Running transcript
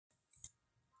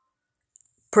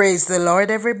Praise the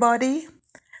Lord, everybody.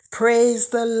 Praise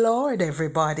the Lord,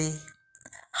 everybody.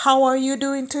 How are you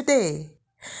doing today?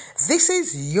 This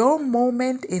is your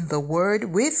moment in the Word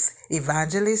with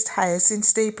Evangelist Hyacinth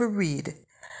Staple Reed.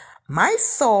 My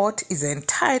thought is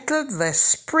entitled The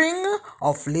Spring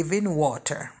of Living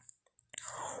Water.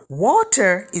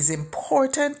 Water is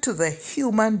important to the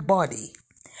human body.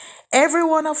 Every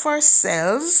one of our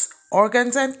cells,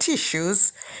 organs, and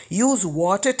tissues use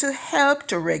water to help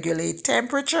to regulate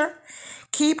temperature,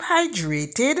 keep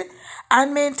hydrated,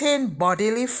 and maintain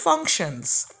bodily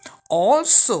functions.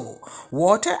 Also,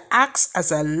 water acts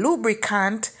as a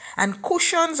lubricant and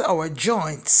cushions our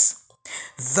joints.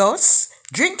 Thus,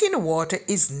 drinking water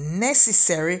is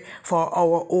necessary for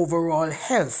our overall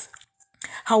health.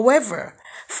 However,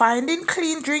 finding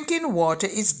clean drinking water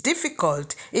is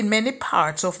difficult in many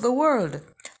parts of the world.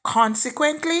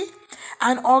 Consequently,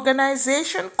 an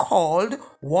organization called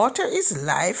Water is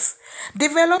Life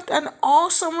developed an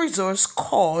awesome resource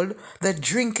called the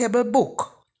Drinkable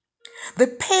Book. The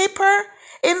paper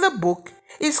in the book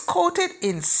is coated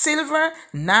in silver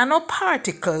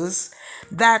nanoparticles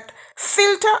that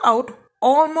filter out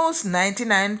almost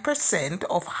 99%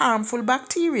 of harmful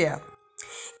bacteria.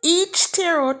 Each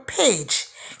tear-out page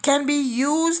can be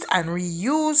used and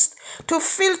reused to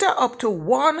filter up to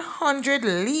 100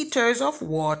 liters of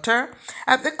water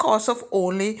at the cost of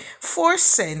only 4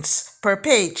 cents per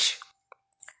page.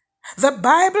 The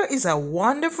Bible is a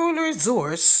wonderful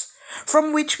resource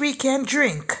from which we can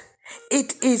drink.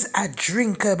 It is a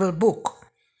drinkable book.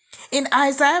 In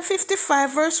Isaiah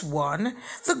 55 verse 1,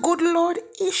 the good Lord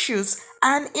issues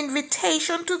an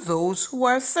invitation to those who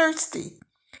are thirsty.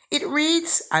 It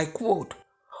reads, I quote,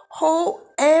 Ho,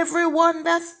 everyone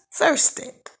that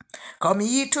thirsteth, come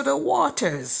ye to the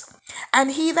waters,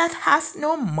 and he that hath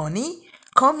no money,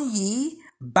 come ye,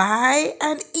 buy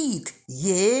and eat.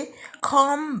 Yea,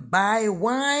 come buy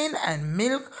wine and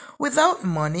milk without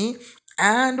money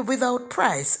and without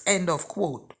price. End of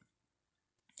quote.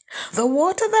 The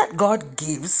water that God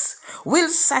gives will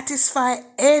satisfy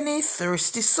any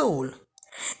thirsty soul.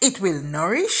 It will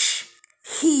nourish,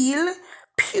 heal,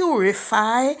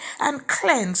 purify, and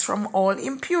cleanse from all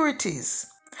impurities.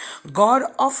 God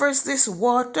offers this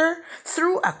water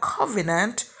through a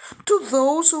covenant to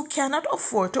those who cannot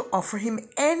afford to offer him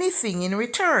anything in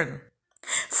return.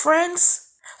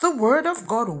 Friends, the word of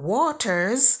God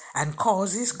waters and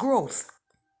causes growth.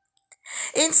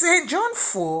 In St. John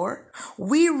 4,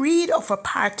 we read of a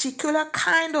particular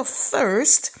kind of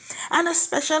thirst and a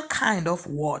special kind of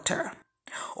water.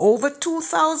 Over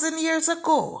 2,000 years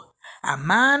ago, a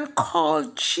man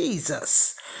called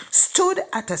Jesus stood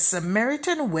at a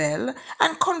Samaritan well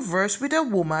and conversed with a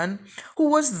woman who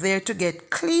was there to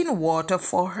get clean water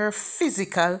for her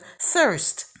physical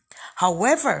thirst.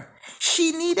 However,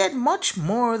 she needed much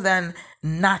more than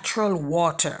natural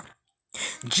water.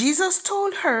 Jesus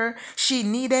told her she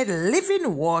needed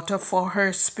living water for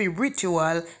her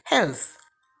spiritual health.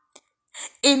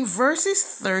 In verses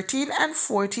 13 and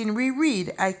 14 we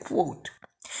read, I quote,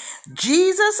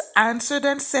 Jesus answered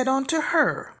and said unto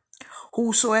her,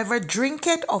 Whosoever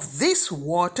drinketh of this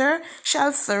water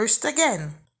shall thirst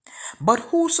again. But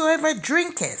whosoever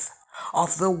drinketh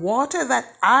of the water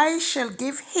that I shall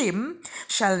give him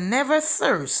shall never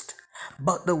thirst.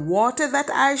 But the water that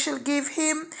I shall give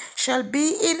him shall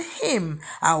be in him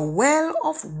a well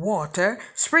of water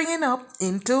springing up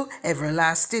into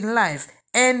everlasting life.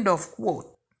 End of quote.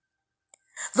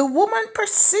 The woman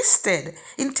persisted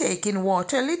in taking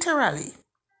water literally.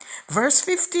 Verse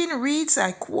 15 reads,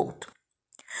 I quote,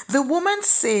 The woman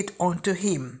said unto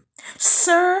him,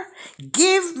 Sir,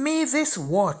 give me this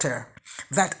water,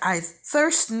 that I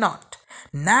thirst not,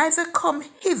 neither come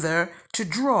hither to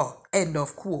draw. End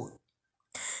of quote.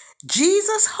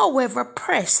 Jesus, however,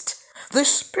 pressed the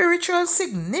spiritual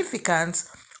significance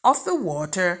of the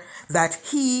water that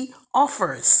he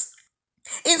offers.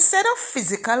 Instead of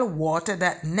physical water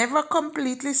that never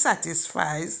completely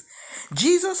satisfies,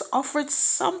 Jesus offered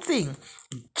something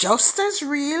just as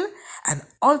real and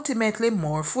ultimately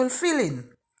more fulfilling,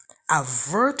 a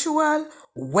virtual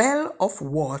well of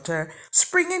water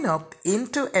springing up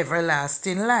into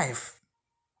everlasting life.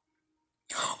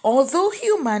 Although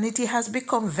humanity has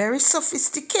become very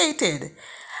sophisticated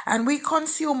and we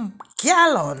consume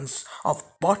gallons of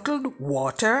bottled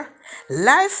water,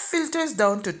 life filters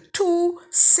down to two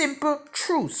simple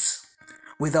truths.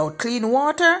 Without clean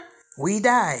water, we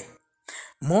die.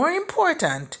 More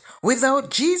important, without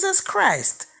Jesus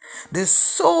Christ, the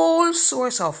sole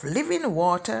source of living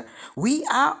water, we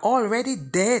are already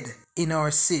dead in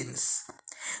our sins.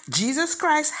 Jesus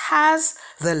Christ has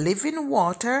the living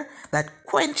water that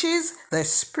quenches the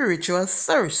spiritual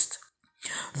thirst.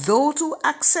 Those who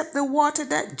accept the water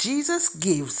that Jesus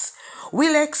gives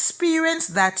will experience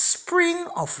that spring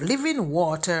of living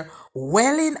water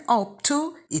welling up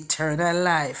to eternal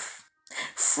life.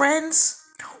 Friends,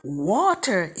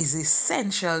 water is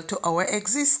essential to our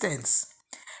existence.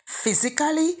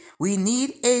 Physically, we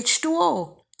need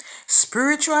H2O.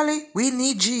 Spiritually, we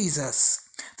need Jesus.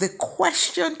 The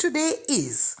question today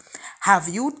is, have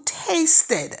you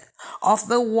tasted of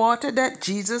the water that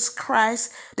Jesus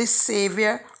Christ, the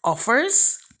Savior,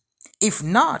 offers? If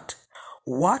not,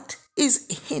 what is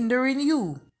hindering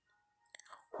you?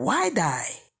 Why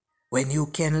die when you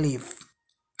can live?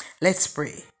 Let's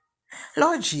pray.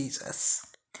 Lord Jesus,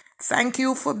 thank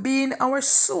you for being our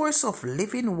source of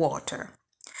living water.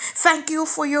 Thank you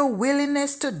for your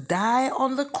willingness to die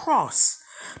on the cross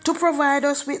to provide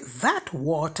us with that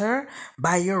water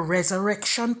by your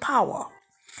resurrection power.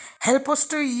 Help us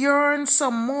to yearn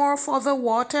some more for the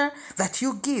water that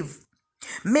you give.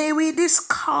 May we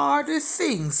discard the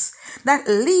things that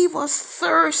leave us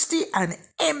thirsty and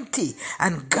empty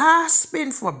and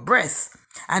gasping for breath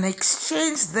and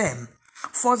exchange them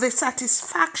for the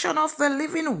satisfaction of the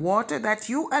living water that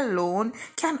you alone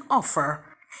can offer.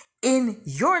 In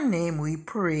your name we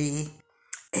pray.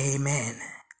 Amen.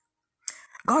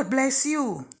 God bless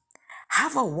you.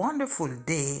 Have a wonderful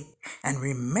day, and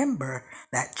remember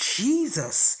that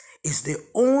Jesus is the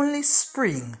only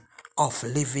spring of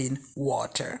living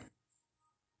water.